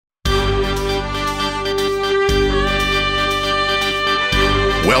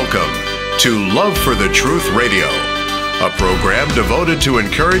Welcome to Love for the Truth Radio, a program devoted to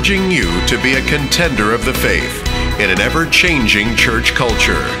encouraging you to be a contender of the faith in an ever-changing church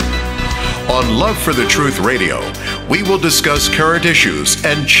culture. On Love for the Truth Radio, we will discuss current issues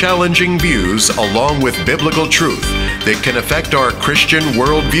and challenging views along with biblical truth that can affect our Christian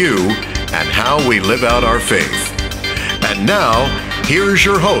worldview and how we live out our faith. And now, here's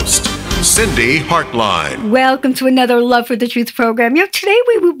your host, Cindy Hartline. Welcome to another Love for the Truth program. Today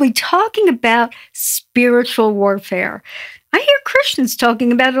we will be talking about spiritual warfare. I hear Christians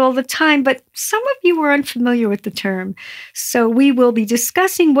talking about it all the time, but some of you are unfamiliar with the term. So we will be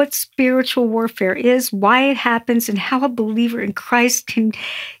discussing what spiritual warfare is, why it happens, and how a believer in Christ can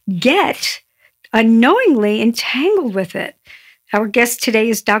get unknowingly entangled with it. Our guest today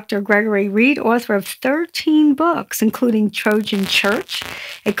is Dr. Gregory Reid, author of 13 books, including Trojan Church,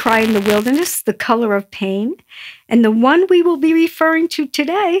 A Cry in the Wilderness, The Color of Pain, and the one we will be referring to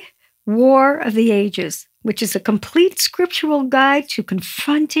today, War of the Ages, which is a complete scriptural guide to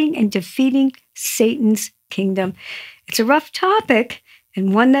confronting and defeating Satan's kingdom. It's a rough topic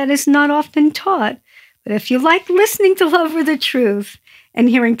and one that is not often taught, but if you like listening to Love for the Truth and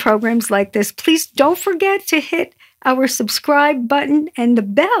hearing programs like this, please don't forget to hit our subscribe button and the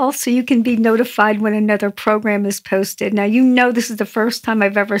bell so you can be notified when another program is posted. Now, you know this is the first time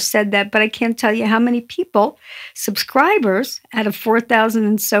I've ever said that, but I can't tell you how many people, subscribers, out of 4,000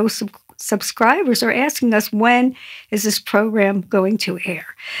 and so subscribers, are asking us, when is this program going to air?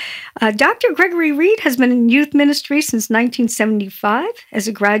 Dr. Gregory Reid has been in youth ministry since 1975. As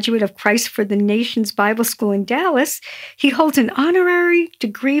a graduate of Christ for the Nations Bible School in Dallas, he holds an honorary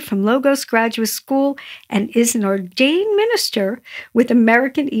degree from Logos Graduate School and is an ordained minister with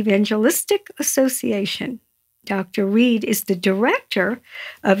American Evangelistic Association. Dr. Reid is the director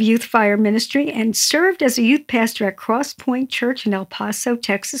of Youth Fire Ministry and served as a youth pastor at Cross Point Church in El Paso,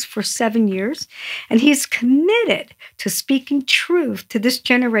 Texas for 7 years. And he is committed to speaking truth to this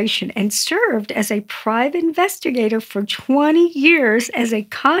generation and served as a private investigator for 20 years as a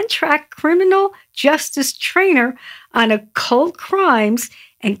contract criminal justice trainer on occult crimes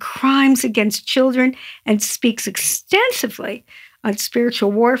and crimes against children, and speaks extensively on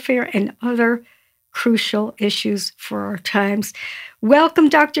spiritual warfare and other crucial issues for our times. Welcome,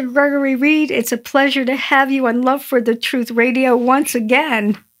 Dr. Gregory Reid. It's a pleasure to have you on Love for the Truth Radio once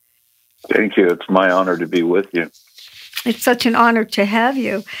again. Thank you. It's my honor to be with you. It's such an honor to have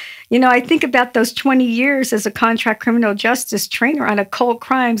you. You know, I think about those 20 years as a contract criminal justice trainer on occult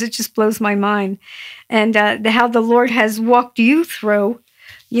crimes. It just blows my mind. And how the Lord has walked you through,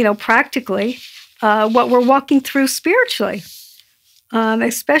 practically what we're walking through spiritually.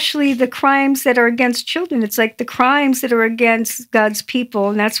 Especially the crimes that are against children. It's like the crimes that are against God's people,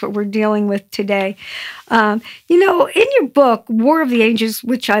 and that's what we're dealing with today. In your book, War of the Ages,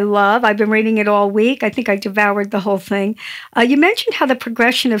 which I love, I've been reading it all week. I think I devoured the whole thing. You mentioned how the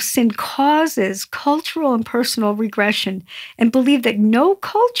progression of sin causes cultural and personal regression, and believe that no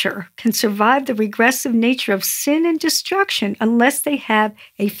culture can survive the regressive nature of sin and destruction unless they have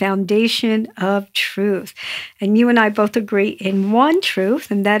a foundation of truth. And you and I both agree in one truth,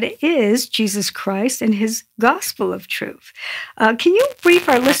 and that is Jesus Christ and his gospel of truth. Can you brief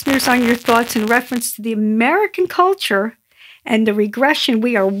our listeners on your thoughts in reference to the American culture and the regression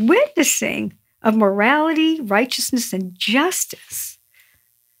we are witnessing of morality, righteousness, and justice?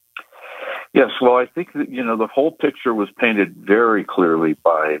 Yes, well, I think that, the whole picture was painted very clearly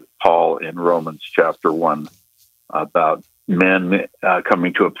by Paul in Romans chapter 1 about men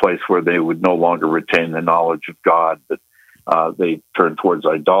coming to a place where they would no longer retain the knowledge of God, but they turned towards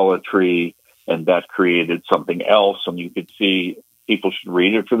idolatry, and that created something else. And you could see people should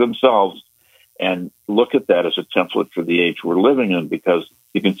read it for themselves and look at that as a template for the age we're living in, because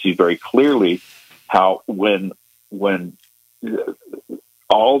you can see very clearly how when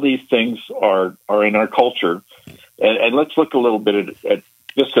all these things are in our culture, and let's look a little bit at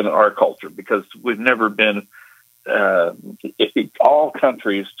just in our culture, because we've never been all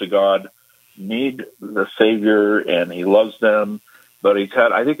countries to God need the Savior, and he loves them, but he's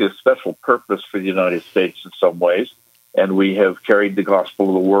had, I think, a special purpose for the United States in some ways, and we have carried the gospel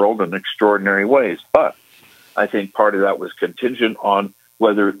of the world in extraordinary ways. But I think part of that was contingent on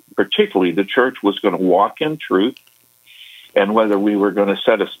whether particularly the church was going to walk in truth, and whether we were going to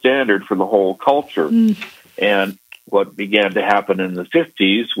set a standard for the whole culture. And what began to happen in the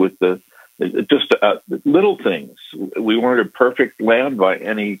 50s with the little things, we weren't a perfect land by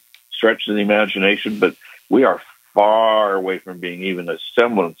any stretch of the imagination, but we are far away from being even a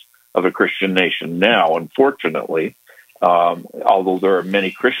semblance of a Christian nation now, unfortunately. Although there are many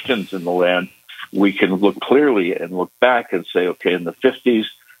Christians in the land, we can look clearly and look back and say, okay, in the 50s,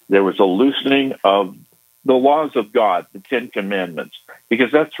 there was a loosening of the laws of God, the Ten Commandments,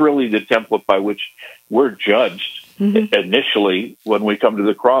 because that's really the template by which we're judged. Initially, when we come to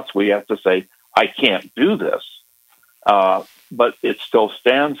the cross, we have to say, I can't do this. But it still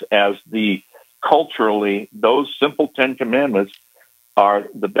stands as culturally, those simple Ten Commandments are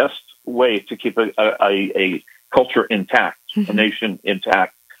the best way to keep a culture intact, a nation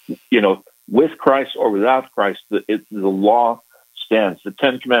intact. With Christ or without Christ, the law stands. The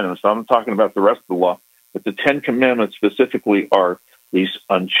Ten Commandments, I'm not talking about the rest of the law, but the Ten Commandments specifically are these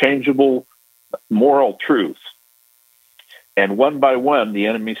unchangeable moral truths. And one by one, the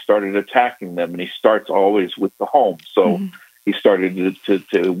enemy started attacking them, and he starts always with the home. So he started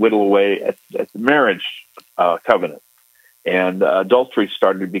to whittle away at the marriage covenant. And adultery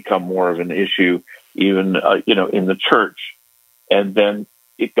started to become more of an issue, even, in the church. And then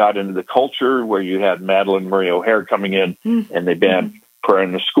it got into the culture where you had Madeline Murray O'Hair coming in, and they banned prayer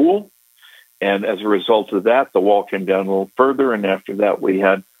in the school. And as a result of that, the wall came down a little further. And after that, we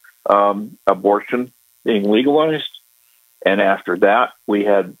had abortion being legalized. And after that, we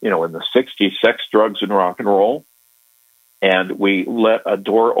had, in the 60s, sex, drugs, and rock and roll. And we let a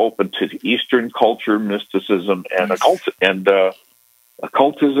door open to the Eastern culture, mysticism, and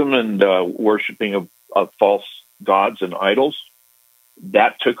occultism and worshiping of false gods and idols.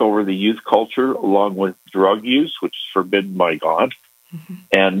 That took over the youth culture, along with drug use, which is forbidden by God.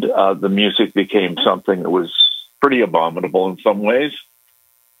 And the music became something that was pretty abominable in some ways.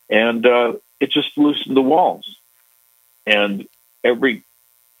 And it just loosened the walls. And every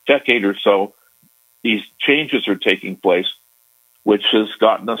decade or so, these changes are taking place, which has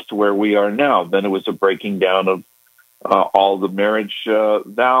gotten us to where we are now. Then it was a breaking down of all the marriage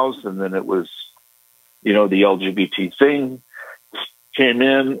vows, and then it was, the LGBT thing came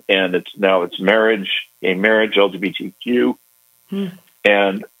in, and it's marriage, gay marriage, LGBTQ,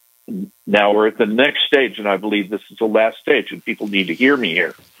 and now we're at the next stage, and I believe this is the last stage, and people need to hear me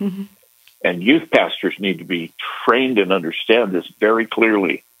here. And youth pastors need to be trained and understand this very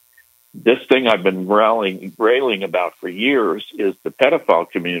clearly. This thing I've been railing about for years is the pedophile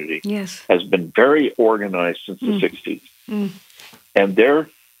community has been very organized since the 60s. And their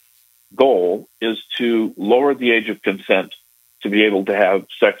goal is to lower the age of consent to be able to have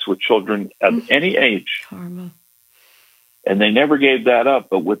sex with children at any age. Horrible. And they never gave that up.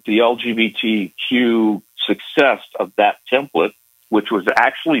 But with the LGBTQ success of that template, which was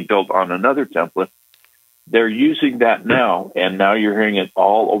actually built on another template, they're using that now, and now you're hearing it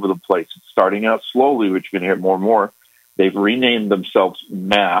all over the place. It's starting out slowly, which you're going to hear more and more. They've renamed themselves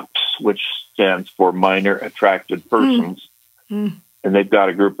MAPS, which stands for Minor Attracted Persons. And they've got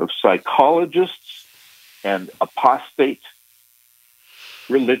a group of psychologists and apostate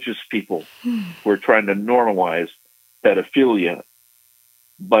religious people who are trying to normalize pedophilia.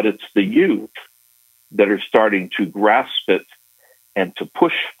 But it's the youth that are starting to grasp it and to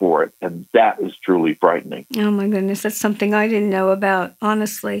push for it, and that is truly frightening. Oh my goodness, that's something I didn't know about,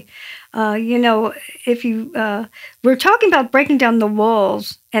 honestly. If you we're talking about breaking down the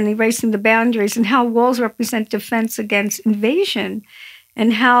walls and erasing the boundaries, and how walls represent defense against invasion,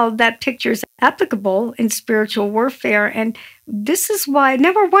 and how that picture is applicable in spiritual warfare. And this is why,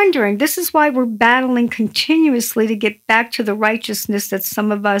 never wondering, this is why we're battling continuously to get back to the righteousness that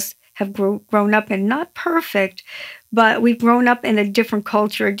some of us have grown up in. Not perfect, but we've grown up in a different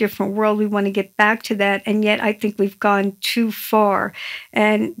culture, a different world. We want to get back to that. And yet I think we've gone too far.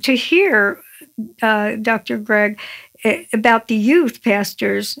 And to hear, Dr. Greg, about the youth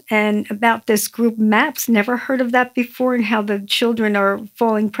pastors and about this group MAPS, never heard of that before, and how the children are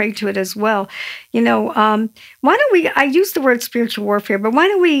falling prey to it as well. Why don't we, I use the word spiritual warfare, but why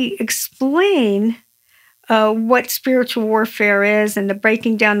don't we explain what spiritual warfare is, and the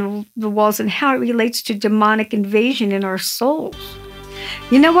breaking down the walls, and how it relates to demonic invasion in our souls.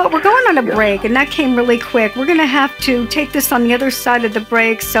 You know what? We're going on a break, and that came really quick. We're going to have to take this on the other side of the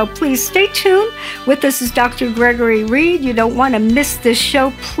break, so please stay tuned. With us is Dr. Gregory Reid. You don't want to miss this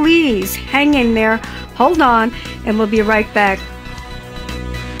show. Please hang in there. Hold on, and we'll be right back.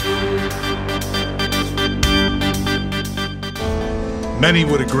 Many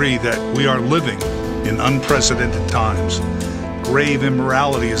would agree that we are living in unprecedented times. Grave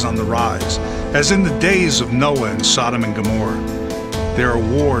immorality is on the rise, as in the days of Noah and Sodom and Gomorrah. There are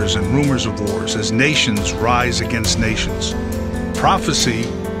wars and rumors of wars as nations rise against nations. Prophecy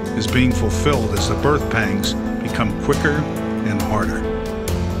is being fulfilled as the birth pangs become quicker and harder.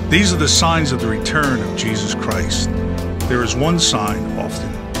 These are the signs of the return of Jesus Christ. There is one sign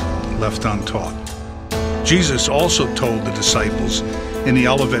often left untaught. Jesus also told the disciples in the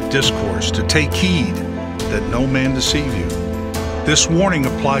Olivet Discourse to take heed that no man deceive you. This warning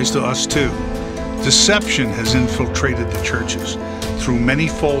applies to us too. Deception has infiltrated the churches through many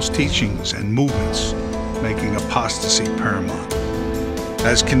false teachings and movements, making apostasy paramount.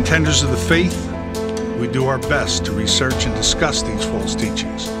 As contenders of the faith, we do our best to research and discuss these false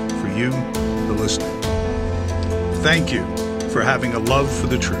teachings for you, the listener. Thank you for having a love for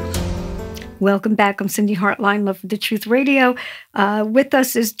the truth. Welcome back. I'm Cindy Hartline, Love for the Truth Radio. With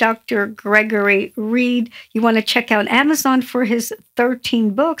us is Dr. Gregory Reid. You want to check out Amazon for his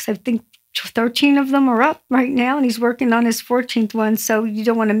 13 books. I think 13 of them are up right now, and he's working on his 14th one, so you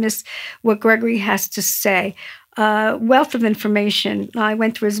don't want to miss what Gregory has to say. Wealth of information. I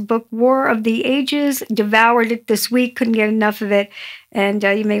went through his book, War of the Ages, devoured it this week, couldn't get enough of it, and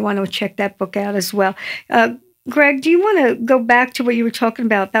you may want to check that book out as well. Greg, do you want to go back to what you were talking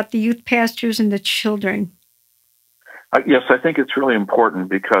about the youth pastors and the children? Yes, I think it's really important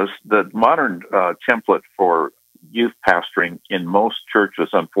because the modern template for youth pastoring in most churches,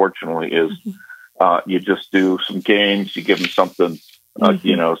 unfortunately, is you just do some games, you give them something,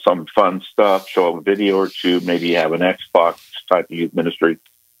 some fun stuff, show a video or two, maybe you have an Xbox type of youth ministry.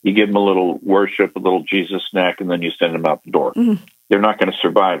 You give them a little worship, a little Jesus snack, and then you send them out the door. They're not going to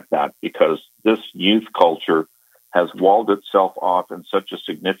survive that because this youth culture has walled itself off in such a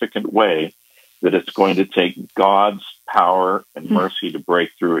significant way that it's going to take God's power and mercy to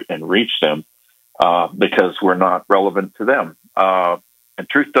break through and reach them because we're not relevant to them. And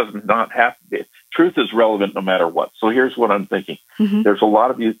truth does not have to be. Truth is relevant no matter what. So here's what I'm thinking. There's a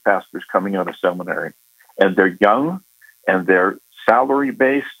lot of youth pastors coming out of seminary, and they're young, and they're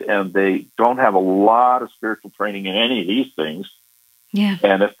salary-based, and they don't have a lot of spiritual training in any of these things. Yeah.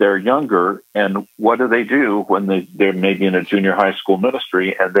 And if they're younger, and what do when they're maybe in a junior high school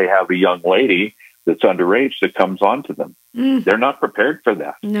ministry and they have a young lady that's underage that comes on to them? They're not prepared for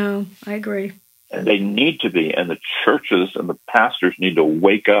that. No, I agree. And they need to be. And the churches and the pastors need to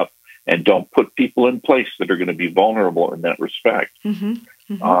wake up and don't put people in place that are going to be vulnerable in that respect. But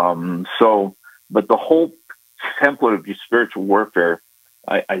the whole template of spiritual warfare,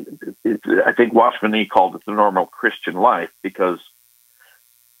 I think Watchman Nee called it the normal Christian life because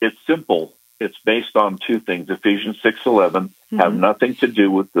it's simple. It's based on two things. Ephesians 6:11 have nothing to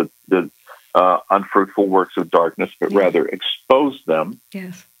do with the unfruitful works of darkness, but rather expose them.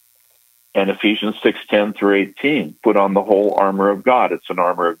 Yes. And Ephesians 6:10 through 18, put on the whole armor of God. It's an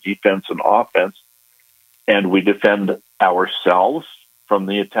armor of defense and offense. And we defend ourselves from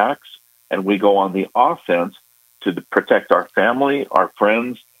the attacks, and we go on the offense to protect our family, our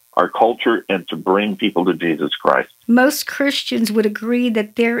friends, our culture, and to bring people to Jesus Christ. Most Christians would agree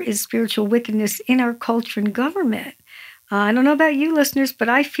that there is spiritual wickedness in our culture and government. I don't know about you listeners, but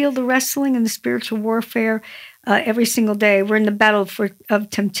I feel the wrestling and the spiritual warfare every single day. We're in the battle of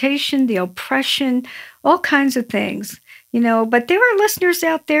temptation, the oppression, all kinds of things. But there are listeners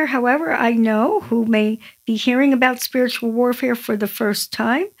out there, however, I know, who may be hearing about spiritual warfare for the first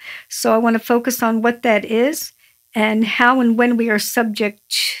time. So I want to focus on what that is and how and when we are subject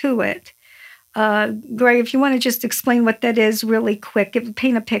to it. Greg, if you want to just explain what that is really quick,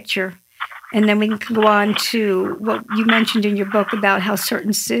 paint a picture, and then we can go on to what you mentioned in your book about how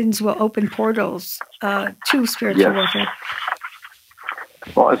certain sins will open portals to spiritual warfare.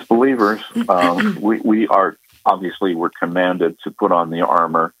 Well, as believers, we are, obviously, we're commanded to put on the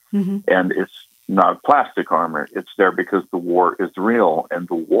armor, and it's not plastic armor. It's there because the war is real, and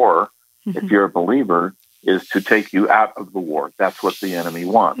the war, if you're a believer, is to take you out of the war. That's what the enemy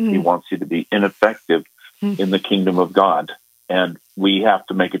wants. He wants you to be ineffective in the kingdom of God. And we have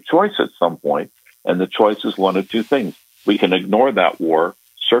to make a choice at some point, and the choice is one of two things. We can ignore that war,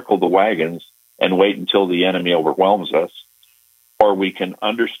 circle the wagons, and wait until the enemy overwhelms us, or we can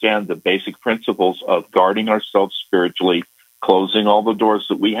understand the basic principles of guarding ourselves spiritually, closing all the doors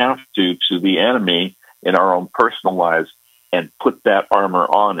that we have to the enemy in our own personal lives, and put that armor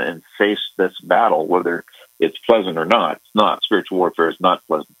on and face this battle, whether it's pleasant or not. It's not. Spiritual warfare is not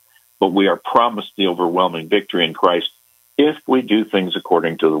pleasant. But we are promised the overwhelming victory in Christ if we do things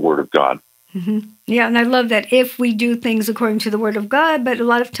according to the Word of God. Yeah, and I love that, if we do things according to the Word of God. But a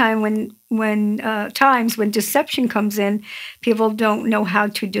lot of time when deception comes in, people don't know how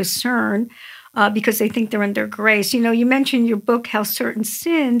to discern because they think they're under grace. You mentioned in your book how certain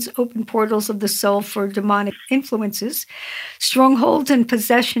sins open portals of the soul for demonic influences, strongholds, and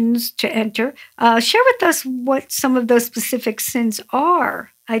possessions to enter. Share with us what some of those specific sins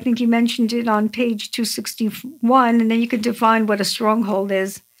are. I think you mentioned it on page 261, and then you could define what a stronghold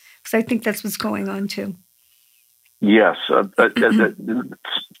is, because I think that's what's going on too. Yes.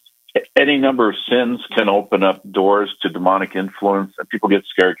 Any number of sins can open up doors to demonic influence, and people get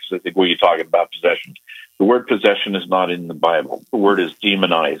scared because they think, well, you're talking about possession. The word possession is not in the Bible. The word is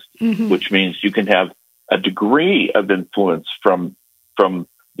demonized, which means you can have a degree of influence from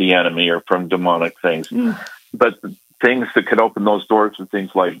the enemy or from demonic things. But things that could open those doors are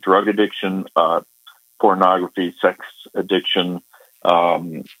things like drug addiction, pornography, sex addiction,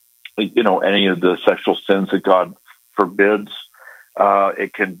 any of the sexual sins that God forbids.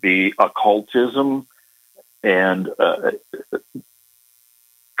 It can be occultism, and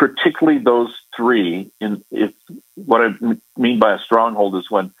particularly those three. What I mean by a stronghold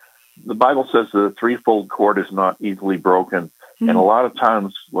is when the Bible says that the threefold cord is not easily broken. And a lot of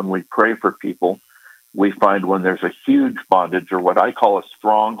times when we pray for people, we find when there's a huge bondage, or what I call a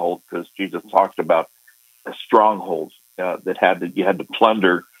stronghold, because Jesus talked about a stronghold that you had to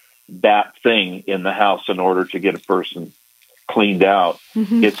plunder that thing in the house in order to get a person cleaned out.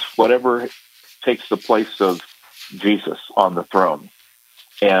 It's whatever takes the place of Jesus on the throne.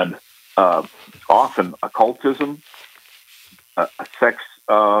 And often occultism, sex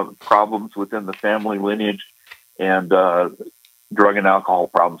problems within the family lineage, and drug and alcohol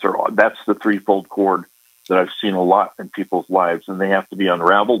problems. That's the threefold cord that I've seen a lot in people's lives, and they have to be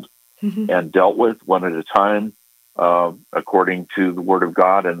unraveled and dealt with one at a time, according to the Word of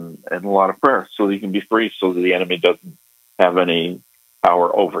God and a lot of prayer, so that you can be free, so that the enemy doesn't have any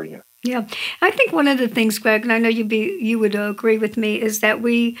power over you. Yeah, I think one of the things, Greg, and I know you would agree with me, is that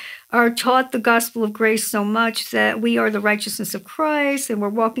we are taught the gospel of grace so much that we are the righteousness of Christ, and we're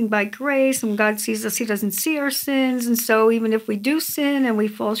walking by grace, and God sees us, He doesn't see our sins, and so even if we do sin and we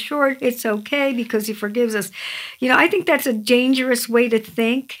fall short, it's okay because He forgives us. I think that's a dangerous way to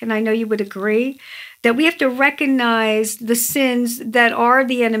think, and I know you would agree, that we have to recognize the sins that are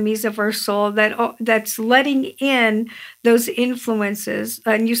the enemies of our soul, that's letting in those influences.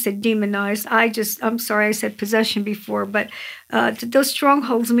 And you said demonized. I'm sorry, I said possession before, but those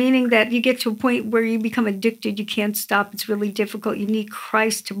strongholds, meaning that you get to a point where you become addicted, you can't stop. It's really difficult. You need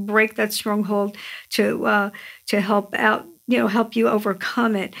Christ to break that stronghold, to help out, help you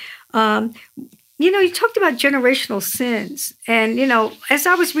overcome it. You talked about generational sins. And, as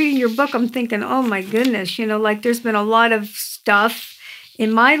I was reading your book, I'm thinking, oh, my goodness, there's been a lot of stuff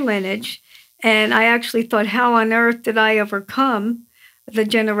in my lineage. And I actually thought, how on earth did I overcome the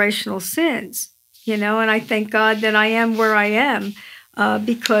generational sins? And I thank God that I am where I am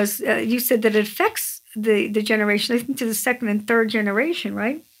because you said that it affects the generation, I think to the second and third generation,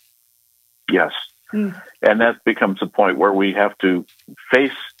 right? Yes. And that becomes a point where we have to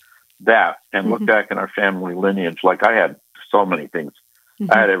face that and look back in our family lineage. Like I had so many things.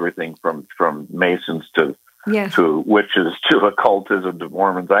 I had everything from Masons to witches to occultism to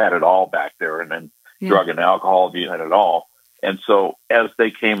Mormons. I had it all back there, and then drug and alcohol. You had it all. And so as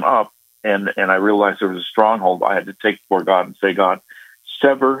they came up, and I realized there was a stronghold, I had to take before God and say, God,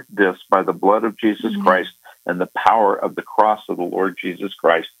 sever this by the blood of Jesus Christ and the power of the cross of the Lord Jesus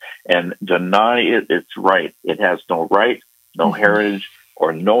Christ, and deny it its right. It has no right, no heritage,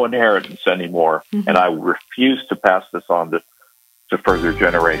 or no inheritance anymore, and I refuse to pass this on to further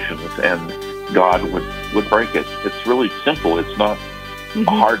generations, and God would break it. It's really simple. It's not a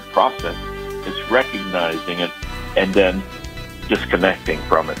hard process. It's recognizing it and then disconnecting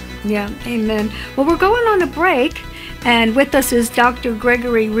from it. Yeah, amen. Well, we're going on a break, and with us is Dr.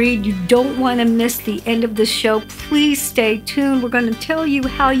 Gregory Reid. You don't want to miss the end of the show. Please stay tuned. We're going to tell you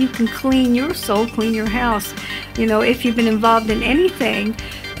how you can clean your soul, clean your house, if you've been involved in anything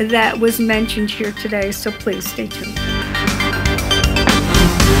that was mentioned here today. So please stay tuned.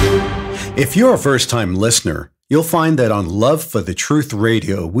 If you're a first-time listener, you'll find that on Love for the Truth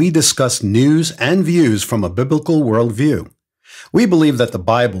Radio, we discuss news and views from a biblical worldview. We believe that the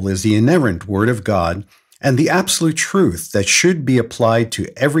Bible is the inerrant Word of God and the absolute truth that should be applied to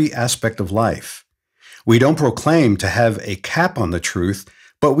every aspect of life. We don't proclaim to have a cap on the truth,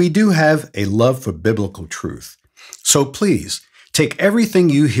 but we do have a love for biblical truth. So please, take everything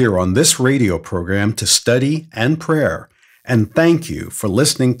you hear on this radio program to study and prayer, and thank you for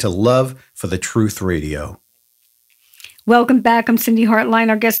listening to Love for the Truth Radio. Welcome back. I'm Cindy Hartline.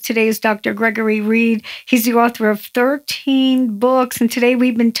 Our guest today is Dr. Gregory Reid. He's the author of 13 books, and today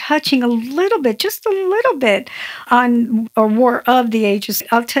we've been touching just a little bit on a War of the Ages.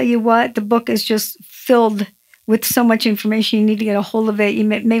 I'll tell you what, the book is just filled with so much information. You need to get a hold of it. You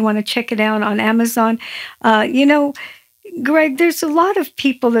may want to check it out on Amazon. Greg, there's a lot of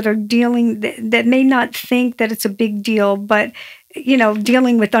people that are dealing, that may not think that it's a big deal, but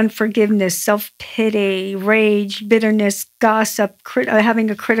dealing with unforgiveness, self-pity, rage, bitterness, gossip, having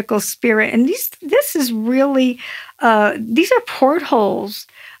a critical spirit. And this is really, these are portholes,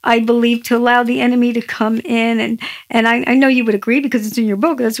 I believe, to allow the enemy to come in. And I know you would agree because it's in your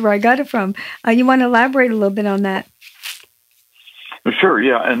book. That's where I got it from. You want to elaborate a little bit on that? Sure,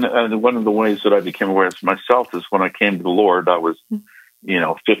 yeah. And one of the ways that I became aware of myself is when I came to the Lord, I was,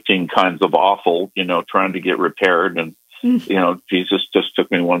 15 kinds of awful, trying to get repaired. And, Jesus just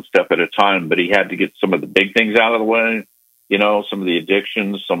took me one step at a time, but he had to get some of the big things out of the way, some of the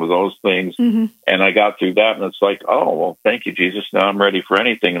addictions, some of those things. Mm-hmm. And I got through that, and it's like, oh, well, thank you, Jesus. Now I'm ready for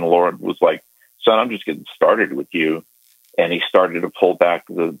anything. And the Lord was like, son, I'm just getting started with you. And he started to pull back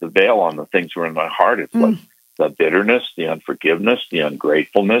the veil on the things that were in my heart. It's like the bitterness, the unforgiveness, the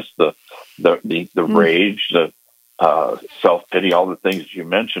ungratefulness, the rage, the self-pity, all the things that you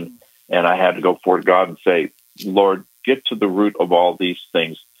mentioned. And I had to go before God and say, Lord, get to the root of all these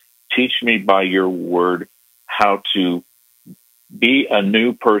things. Teach me by your word how to be a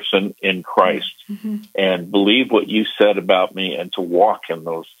new person in Christ and believe what you said about me and to walk in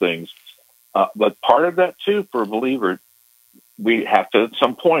those things. But part of that, too, for a believer, we have to at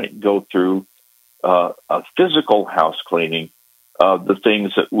some point go through a physical house cleaning of the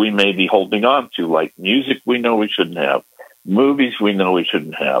things that we may be holding on to, like music we know we shouldn't have, movies we know we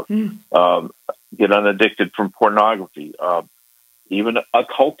shouldn't have, get unaddicted from pornography, even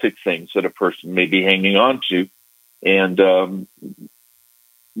occultic things that a person may be hanging on to and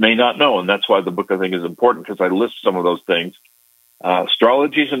may not know. And that's why the book, I think, is important, because I list some of those things.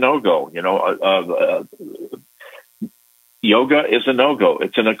 Astrology is a no-go. Yoga is a no-go.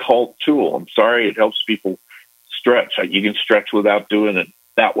 It's an occult tool. I'm sorry, it helps people stretch. You can stretch without doing it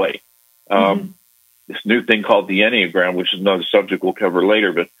that way. This new thing called the Enneagram, which is another subject we'll cover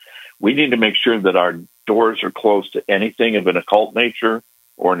later, but we need to make sure that our doors are closed to anything of an occult nature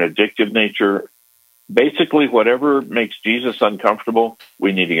or an addictive nature. Basically, whatever makes Jesus uncomfortable,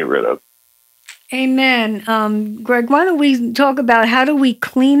 we need to get rid of. Amen. Greg, why don't we talk about how do we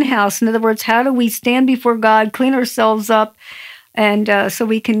clean house? In other words, how do we stand before God, clean ourselves up, and so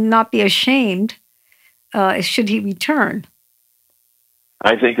we can not be ashamed should he return?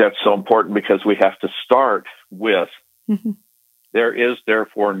 I think that's so important because we have to start with, there is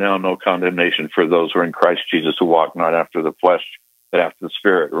therefore now no condemnation for those who are in Christ Jesus, who walk not after the flesh, but after the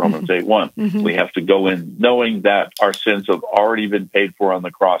Spirit, Romans 8:1. We have to go in knowing that our sins have already been paid for on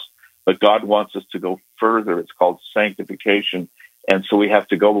the cross. But God wants us to go further. It's called sanctification. And so we have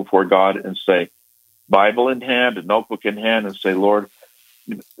to go before God and say, Bible in hand, a notebook in hand, and say, Lord,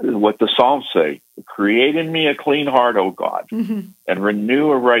 what the Psalms say, create in me a clean heart, O God, and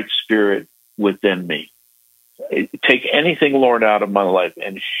renew a right spirit within me. Take anything, Lord, out of my life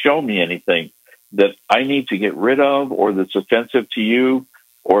and show me anything that I need to get rid of, or that's offensive to you,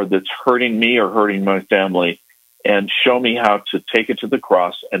 or that's hurting me or hurting my family. And show me how to take it to the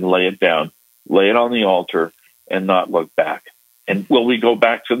cross and lay it down, lay it on the altar, and not look back. And will we go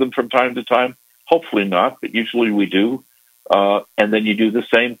back to them from time to time? Hopefully not, but usually we do. And then you do the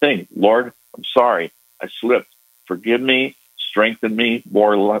same thing. Lord, I'm sorry, I slipped. Forgive me, strengthen me,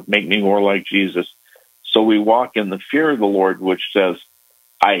 make me more like Jesus. So we walk in the fear of the Lord, which says,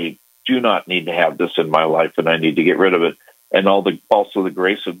 I do not need to have this in my life, and I need to get rid of it. And also the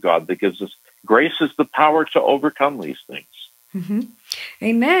grace of God that gives us. Grace is the power to overcome these things.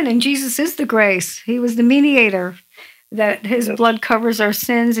 Amen. And Jesus is the grace. He was the mediator, that his blood covers our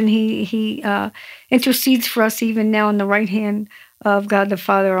sins, and he intercedes for us even now on the right hand of God the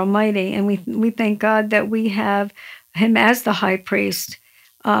Father Almighty. And we thank God that we have him as the high priest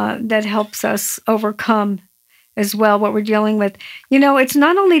that helps us overcome as well what we're dealing with. It's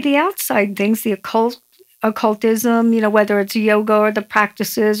not only the outside things, the occultism, whether it's yoga or the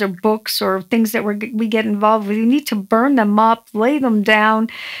practices or books or things that we get involved with. We need to burn them up, lay them down,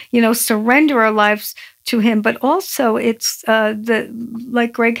 surrender our lives to him. But also it's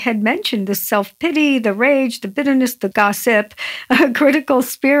like Greg had mentioned, the self-pity, the rage, the bitterness, the gossip, critical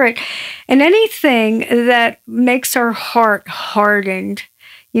spirit, and anything that makes our heart hardened.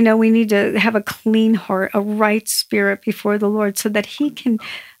 We need to have a clean heart, a right spirit before the Lord, so that he can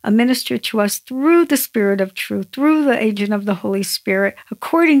minister to us through the Spirit of truth, through the agent of the Holy Spirit,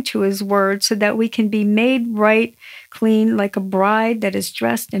 according to his word, so that we can be made right, clean, like a bride that is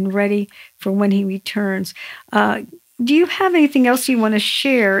dressed and ready for when he returns. Do you have anything else you want to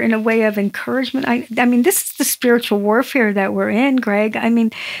share in a way of encouragement? I mean, this is the spiritual warfare that we're in, Greg. I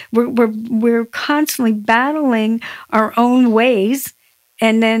mean, we're constantly battling our own ways,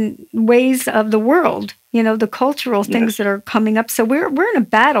 and then ways of the world, the cultural things that are coming up. So we're in a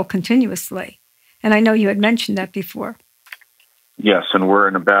battle continuously. And I know you had mentioned that before. Yes, and we're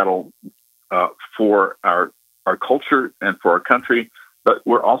in a battle for our culture and for our country, but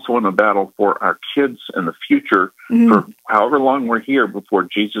we're also in a battle for our kids and the future for however long we're here before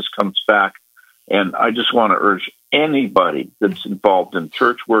Jesus comes back. And I just want to urge anybody that's involved in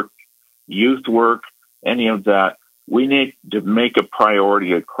church work, youth work, any of that, we need to make a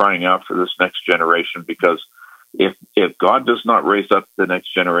priority of crying out for this next generation, because if God does not raise up the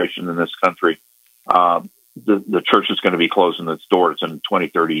next generation in this country, the church is going to be closing its doors in 20,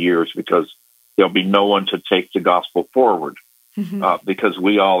 30 years, because there'll be no one to take the gospel forward. Because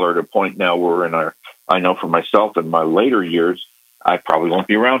we all are at a point now where we're in our, I know for myself in my later years, I probably won't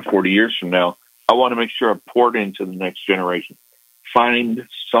be around 40 years from now. I want to make sure I'm poured into the next generation. Find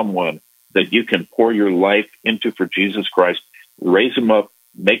someone that you can pour your life into for Jesus Christ, raise them up,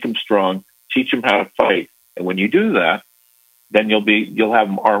 make them strong, teach them how to fight. And when you do that, then you'll have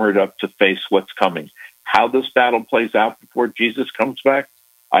them armored up to face what's coming. How this battle plays out before Jesus comes back,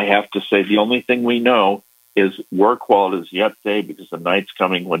 I have to say the only thing we know is work while it is yet day, because the night's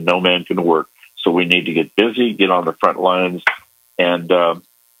coming when no man can work. So we need to get busy, get on the front lines, and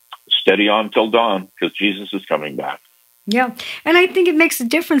steady on till dawn, because Jesus is coming back. Yeah. And I think it makes a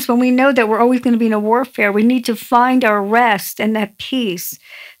difference when we know that we're always going to be in a warfare. We need to find our rest and that peace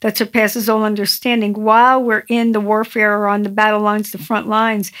that surpasses all understanding while we're in the warfare or on the battle lines, the front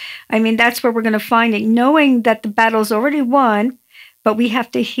lines. I mean, that's where we're going to find it, knowing that the battle's already won, but we have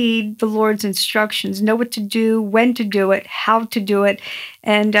to heed the Lord's instructions, know what to do, when to do it, how to do it,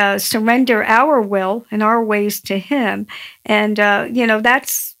 and surrender our will and our ways to Him. And,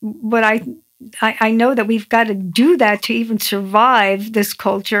 that's what I know, that we've got to do that to even survive this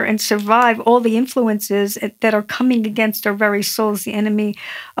culture and survive all the influences that are coming against our very souls, the enemy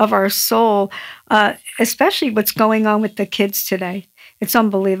of our soul, especially what's going on with the kids today. It's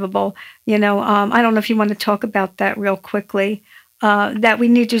unbelievable. I don't know if you want to talk about that real quickly, that we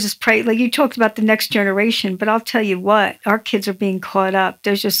need to just pray. Like you talked about the next generation, but I'll tell you what, our kids are being caught up.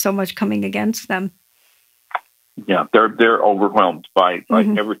 There's just so much coming against them. Yeah, they're overwhelmed by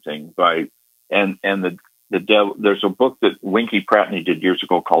everything, and the devil. There's a book that Winky Pratney did years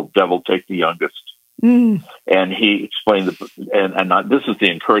ago called "Devil Take the Youngest," and he explained this is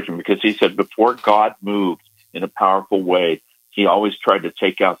the encouragement, because he said before God moved in a powerful way, He always tried to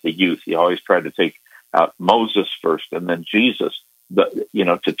take out the youth. He always tried to take out Moses first, and then Jesus,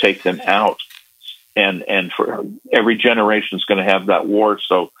 to take them out. And for every generation is going to have that war.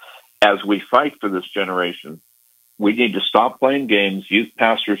 So as we fight for this generation, we need to stop playing games. Youth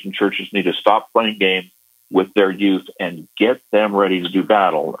pastors and churches need to stop playing games with their youth and get them ready to do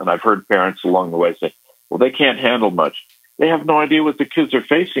battle. And I've heard parents along the way say, well, they can't handle much. They have no idea what the kids are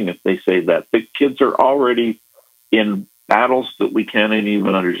facing if they say that. The kids are already in battles that we can't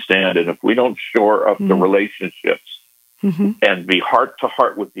even understand. And if we don't shore up the relationships and be heart to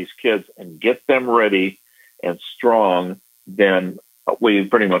heart with these kids and get them ready and strong, then we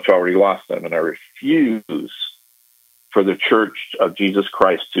pretty much already lost them. And I refuse for the Church of Jesus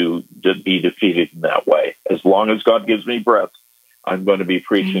Christ to be defeated in that way. As long as God gives me breath, I'm going to be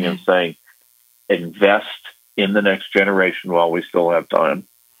preaching and saying, invest in the next generation while we still have time.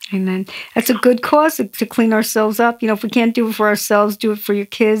 Amen. That's a good cause to clean ourselves up. If we can't do it for ourselves, do it for your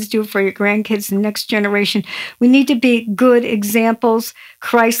kids, do it for your grandkids, the next generation. We need to be good examples,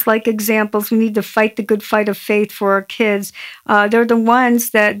 Christ-like examples. We need to fight the good fight of faith for our kids. They're the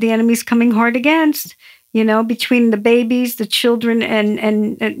ones that the enemy's coming hard against. Between the babies, the children,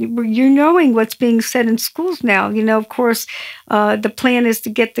 and you're knowing what's being said in schools now. Of course, the plan is to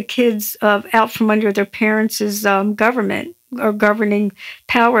get the kids out from under their parents' government or governing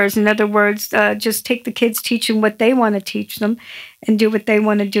powers. In other words, just take the kids, teach them what they want to teach them, and do what they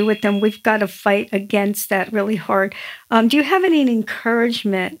want to do with them. We've got to fight against that really hard. Do you have any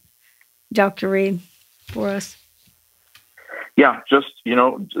encouragement, Dr. Reid, for us? Yeah, just,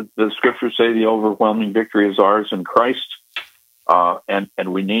 the scriptures say the overwhelming victory is ours in Christ. And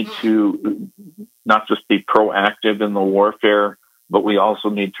we need to not just be proactive in the warfare, but we also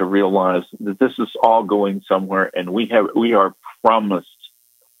need to realize that this is all going somewhere. And we are promised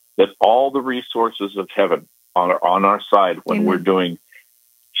that all the resources of heaven are on our side when we're doing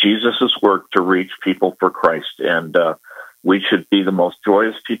Jesus' work to reach people for Christ. And we should be the most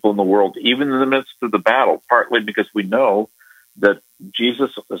joyous people in the world, even in the midst of the battle, partly because we know that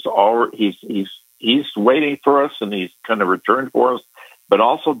Jesus is already, he's waiting for us and he's kind of returned for us, but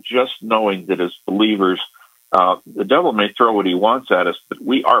also just knowing that as believers, the devil may throw what he wants at us, but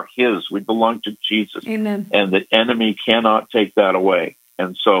we are his. We belong to Jesus. Amen. And the enemy cannot take that away.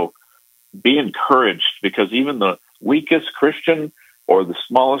 And so be encouraged, because even the weakest Christian or the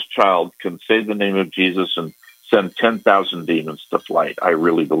smallest child can say the name of Jesus and send 10,000 demons to flight. I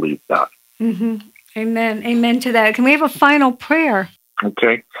really believe that. Mm-hmm. Amen. Amen to that. Can we have a final prayer?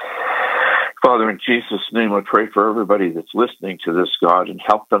 Okay. Father, in Jesus' name, I pray for everybody that's listening to this, God, and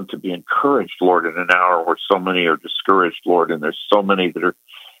help them to be encouraged, Lord, in an hour where so many are discouraged, Lord, and there's so many that are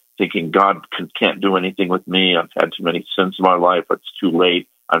thinking, God can't do anything with me. I've had too many sins in my life. It's too late.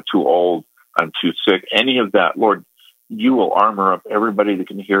 I'm too old. I'm too sick. Any of that, Lord, you will armor up everybody that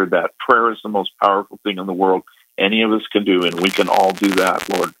can hear that. Prayer is the most powerful thing in the world any of us can do, and we can all do that,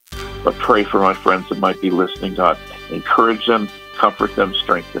 Lord. But pray for my friends that might be listening, God. Encourage them, comfort them,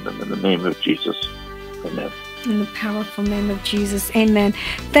 strengthen them in the name of Jesus. Amen. In the powerful name of Jesus. Amen.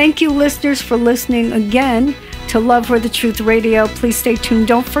 Thank you, listeners, for listening again to Love for the Truth Radio. Please stay tuned.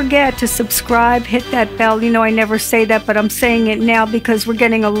 Don't forget to subscribe, hit that bell. You know, I never say that, but I'm saying it now because we're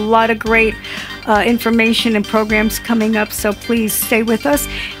getting a lot of great information and programs coming up. So please stay with us.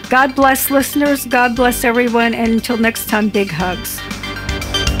 God bless listeners. God bless everyone. And until next time, big hugs.